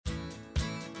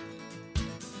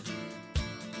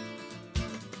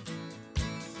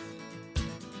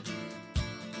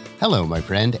Hello, my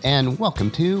friend, and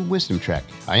welcome to Wisdom Trek.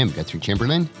 I am Guthrie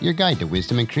Chamberlain, your guide to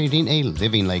wisdom and creating a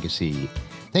living legacy.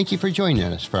 Thank you for joining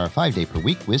us for our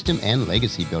 5-day-per-week Wisdom and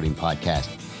Legacy Building podcast.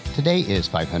 Today is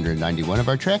 591 of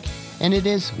our trek, and it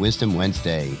is Wisdom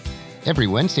Wednesday. Every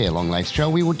Wednesday along Life's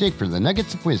Trail, we will dig for the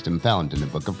nuggets of wisdom found in the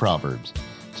book of Proverbs.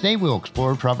 Today, we'll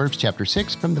explore Proverbs chapter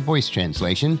 6 from the Voice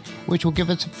translation, which will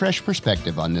give us a fresh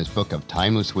perspective on this book of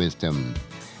timeless wisdom.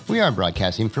 We are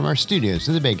broadcasting from our studios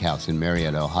of the Big House in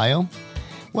Marietta, Ohio.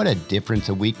 What a difference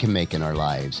a week can make in our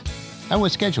lives. I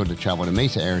was scheduled to travel to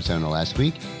Mesa, Arizona last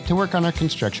week to work on our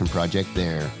construction project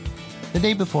there. The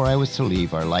day before I was to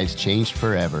leave, our lives changed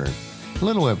forever. A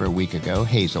little over a week ago,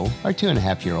 Hazel, our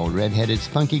 2.5-year-old redheaded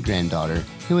spunky granddaughter,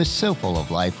 who is so full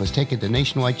of life, was taken to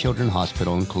Nationwide Children's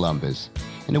Hospital in Columbus.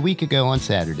 And a week ago on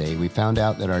Saturday, we found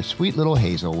out that our sweet little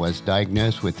Hazel was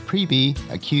diagnosed with pre-B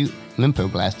acute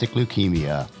lymphoblastic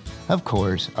leukemia. Of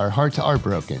course, our hearts are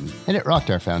broken, and it rocked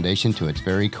our foundation to its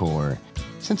very core.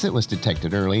 Since it was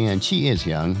detected early and she is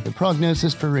young, the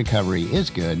prognosis for recovery is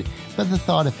good, but the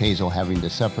thought of Hazel having to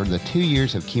suffer the 2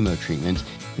 years of chemo treatments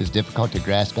is difficult to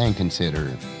grasp and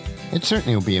consider. It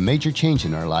certainly will be a major change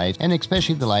in our lives, and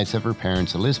especially the lives of her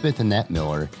parents Elizabeth and Nat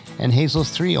Miller, and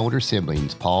Hazel's 3 older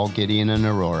siblings, Paul, Gideon, and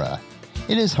Aurora.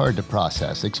 It is hard to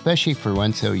process, especially for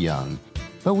one so young.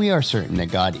 But we are certain that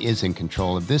God is in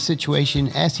control of this situation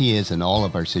as He is in all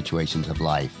of our situations of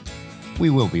life.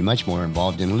 We will be much more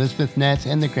involved in Elizabeth, Nat's,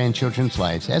 and the grandchildren's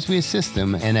lives as we assist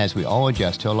them and as we all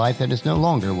adjust to a life that is no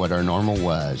longer what our normal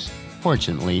was.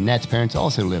 Fortunately, Nat's parents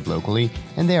also live locally,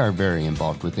 and they are very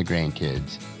involved with the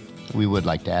grandkids. We would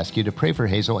like to ask you to pray for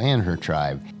Hazel and her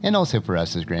tribe, and also for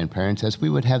us as grandparents, as we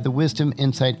would have the wisdom,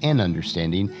 insight, and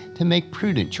understanding to make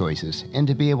prudent choices and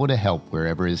to be able to help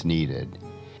wherever is needed.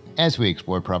 As we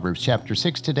explore Proverbs chapter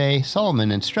 6 today,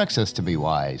 Solomon instructs us to be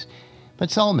wise. But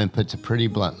Solomon puts it pretty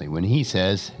bluntly when he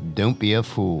says, "Don't be a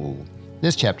fool."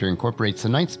 This chapter incorporates the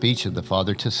 9th speech of the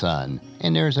father to son,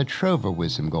 and there is a trove of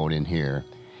wisdom gold in here.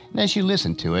 And as you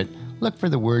listen to it, look for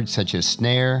the words such as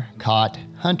snare, caught,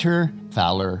 hunter,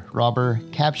 fowler, robber,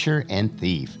 capture, and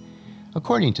thief.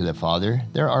 According to the father,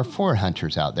 there are 4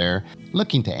 hunters out there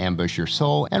looking to ambush your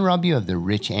soul and rob you of the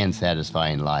rich and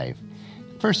satisfying life.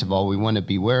 First of all, we want to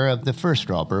beware of the first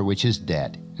robber, which is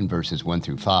debt, in verses 1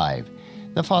 through 5.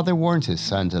 The father warns his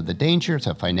sons of the dangers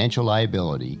of financial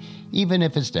liability, even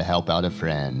if it's to help out a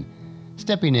friend.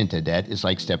 Stepping into debt is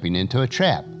like stepping into a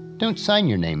trap. Don't sign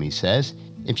your name, he says.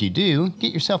 If you do,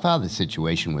 get yourself out of the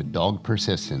situation with dogged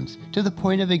persistence, to the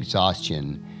point of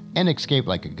exhaustion, and escape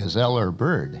like a gazelle or a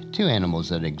bird, 2 animals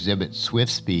that exhibit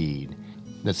swift speed.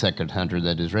 The second hunter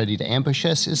that is ready to ambush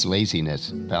us is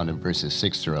laziness, found in verses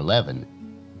 6 through 11.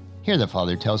 Here the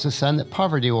father tells his son that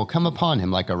poverty will come upon him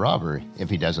like a robber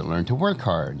if he doesn't learn to work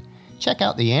hard. Check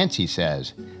out the ants, he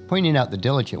says. Pointing out the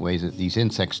diligent ways that these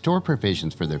insects store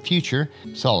provisions for their future,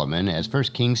 Solomon, as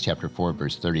 1 Kings chapter 4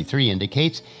 verse 33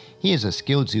 indicates, he is a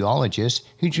skilled zoologist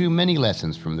who drew many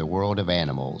lessons from the world of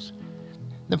animals.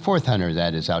 The 4th hunter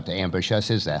that is out to ambush us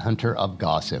is a hunter of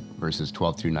gossip, verses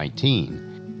 12 through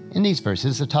 19. In these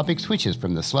verses, the topic switches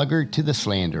from the sluggard to the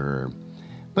slanderer.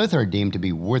 Both are deemed to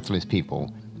be worthless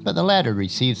people, but the latter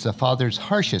receives the father's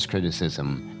harshest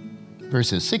criticism.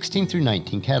 Verses 16 through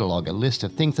 19 catalog a list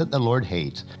of things that the Lord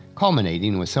hates,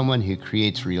 culminating with someone who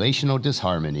creates relational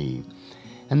disharmony.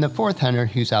 And the 4th hunter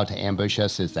who's out to ambush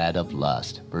us is that of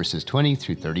lust, verses 20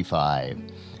 through 35.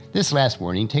 This last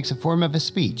warning takes the form of a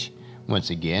speech.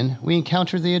 Once again, we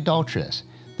encounter the adulteress,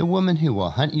 the woman who will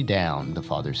hunt you down, the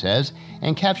father says,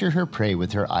 and capture her prey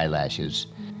with her eyelashes.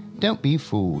 Don't be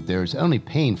fooled, there is only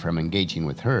pain from engaging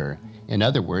with her. In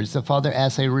other words, the father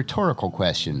asks a rhetorical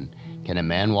question. Can a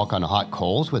man walk on hot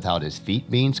coals without his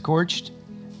feet being scorched?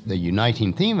 The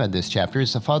uniting theme of this chapter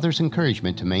is the father's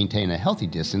encouragement to maintain a healthy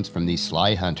distance from these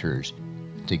sly hunters.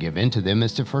 To give in to them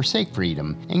is to forsake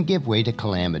freedom and give way to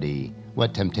calamity.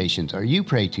 What temptations are you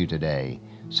prey to today?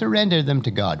 Surrender them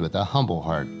to God with a humble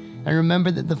heart, and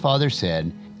remember that the father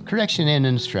said, correction and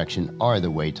instruction are the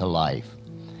way to life.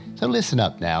 So listen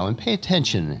up now and pay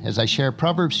attention as I share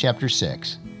Proverbs chapter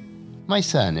 6. My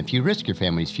son, if you risk your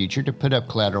family's future to put up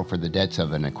collateral for the debts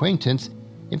of an acquaintance,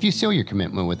 if you seal your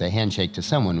commitment with a handshake to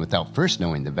someone without first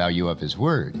knowing the value of his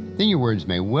word, then your words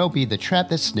may well be the trap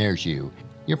that snares you.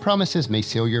 Your promises may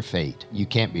seal your fate. You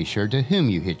can't be sure to whom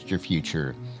you hitched your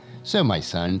future. So, my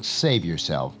son, save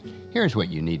yourself. Here's what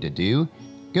you need to do.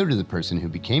 Go to the person who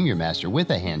became your master with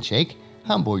a handshake,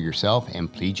 humble yourself,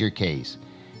 and plead your case.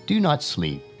 Do not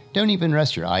sleep. Don't even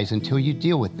rest your eyes until you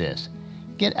deal with this.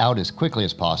 Get out as quickly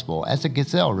as possible, as a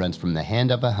gazelle runs from the hand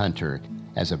of a hunter,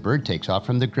 as a bird takes off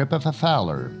from the grip of a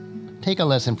fowler. Take a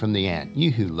lesson from the ant,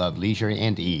 you who love leisure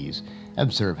and ease.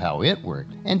 Observe how it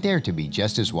worked and dare to be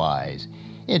just as wise.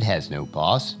 It has no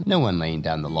boss, no one laying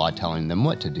down the law telling them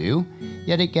what to do,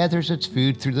 yet it gathers its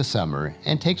food through the summer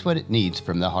and takes what it needs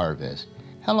from the harvest.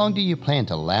 How long do you plan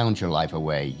to lounge your life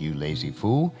away, you lazy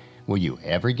fool? Will you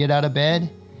ever get out of bed?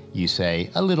 You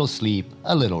say, a little sleep,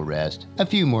 a little rest, a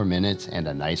few more minutes, and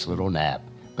a nice little nap.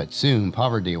 But soon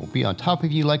poverty will be on top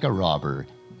of you like a robber.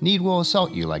 Need will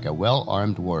assault you like a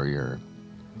well-armed warrior.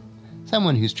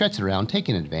 Someone who struts around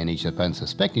taking advantage of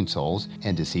unsuspecting souls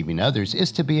and deceiving others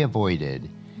is to be avoided.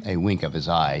 A wink of his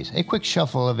eyes, a quick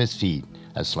shuffle of his feet,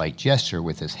 a slight gesture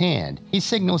with his hand, he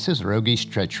signals his roguish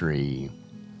treachery.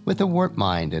 With a warped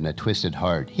mind and a twisted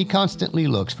heart, he constantly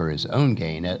looks for his own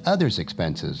gain at others'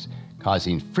 expenses,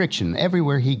 causing friction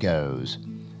everywhere he goes.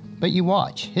 But you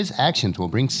watch, his actions will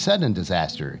bring sudden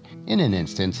disaster. In an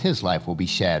instant, his life will be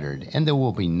shattered, and there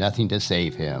will be nothing to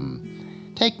save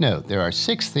him. Take note, there are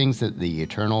 6 things that the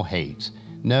Eternal hates.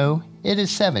 No, it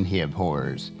is 7 he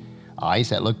abhors. Eyes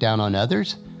that look down on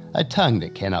others, a tongue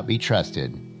that cannot be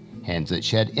trusted, hands that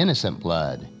shed innocent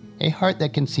blood, a heart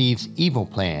that conceives evil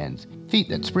plans, feet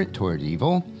that sprint toward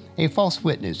evil, a false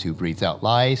witness who breathes out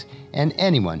lies, and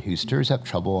anyone who stirs up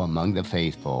trouble among the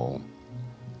faithful.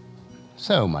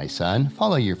 So, my son,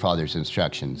 follow your father's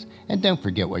instructions, and don't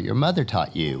forget what your mother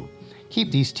taught you.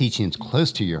 Keep these teachings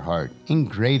close to your heart,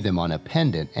 engrave them on a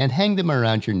pendant, and hang them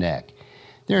around your neck.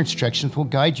 Their instructions will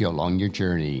guide you along your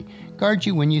journey, guard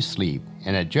you when you sleep,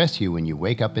 and address you when you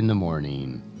wake up in the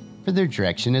morning. For their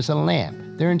direction is a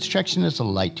lamp, their instruction is a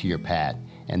light to your path,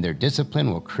 and their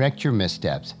discipline will correct your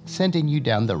missteps, sending you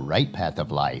down the right path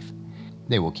of life.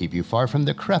 They will keep you far from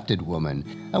the corrupted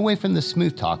woman, away from the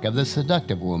smooth talk of the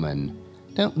seductive woman.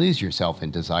 Don't lose yourself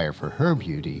in desire for her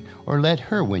beauty, or let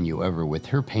her win you over with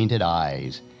her painted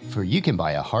eyes. For you can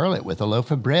buy a harlot with a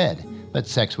loaf of bread, but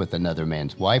sex with another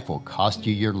man's wife will cost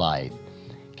you your life.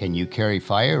 Can you carry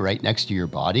fire right next to your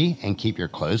body and keep your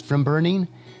clothes from burning?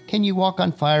 Can you walk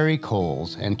on fiery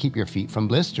coals and keep your feet from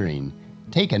blistering?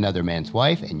 Take another man's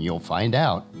wife and you'll find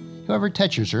out. Whoever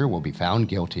touches her will be found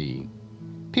guilty.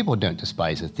 People don't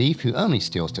despise a thief who only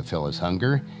steals to fill his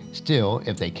hunger. Still,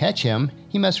 if they catch him,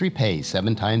 he must repay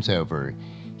 7 times over.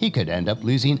 He could end up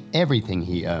losing everything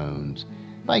he owns.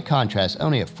 By contrast,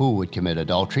 only a fool would commit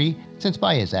adultery, since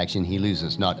by his action he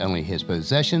loses not only his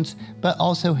possessions, but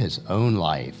also his own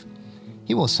life.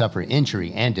 He will suffer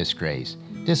injury and disgrace.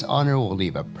 Dishonor will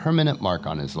leave a permanent mark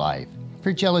on his life.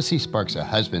 For jealousy sparks a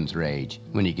husband's rage.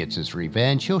 When he gets his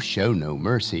revenge, he'll show no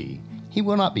mercy. He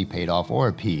will not be paid off or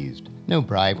appeased. No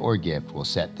bribe or gift will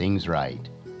set things right.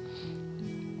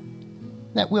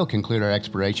 That will conclude our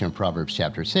exploration of Proverbs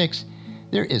chapter 6.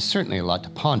 There is certainly a lot to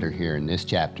ponder here in this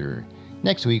chapter.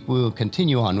 Next week we will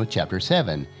continue on with chapter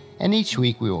 7, and each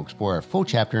week we will explore a full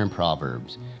chapter in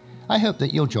Proverbs. I hope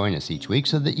that you'll join us each week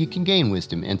so that you can gain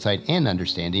wisdom, insight, and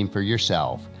understanding for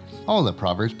yourself. All the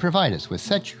Proverbs provide us with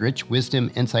such rich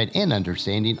wisdom, insight, and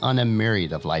understanding on a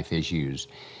myriad of life issues.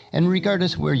 And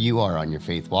regardless where you are on your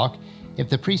faith walk, if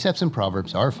the precepts and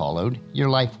Proverbs are followed, your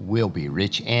life will be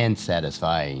rich and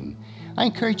satisfying. I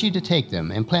encourage you to take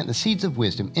them and plant the seeds of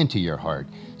wisdom into your heart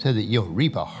so that you'll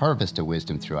reap a harvest of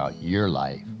wisdom throughout your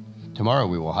life. Tomorrow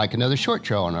we will hike another short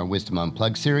trail on our Wisdom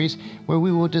Unplugged series where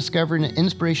we will discover an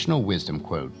inspirational wisdom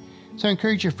quote. So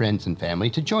encourage your friends and family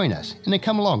to join us and to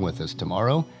come along with us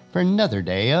tomorrow for another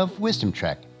day of Wisdom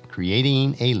Trek,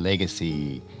 creating a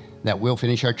legacy. That will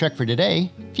finish our trek for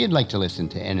today. If you'd like to listen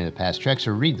to any of the past treks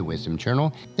or read the Wisdom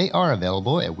Journal, they are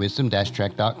available at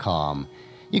wisdom-trek.com.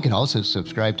 You can also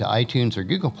subscribe to iTunes or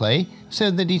Google Play so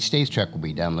that each day's trek will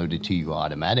be downloaded to you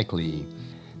automatically.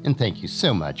 And thank you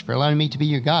so much for allowing me to be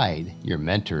your guide, your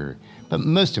mentor, but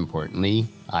most importantly,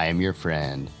 I am your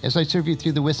friend as I serve you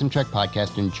through the Wisdom Trek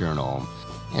podcast and journal.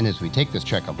 And as we take this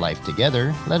trek of life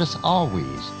together, let us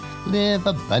always live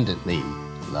abundantly,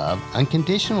 love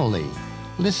unconditionally,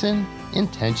 listen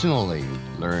intentionally,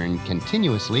 learn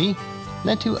continuously,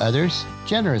 lend to others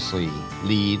generously,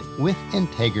 lead with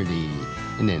integrity,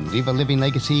 and then leave a living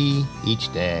legacy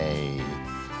each day.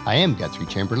 I am Guthrie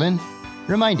Chamberlain,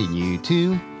 reminding you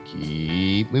to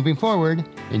keep moving forward,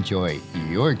 enjoy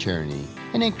your journey,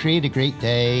 and then create a great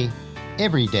day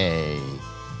every day.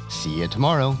 See you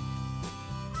tomorrow.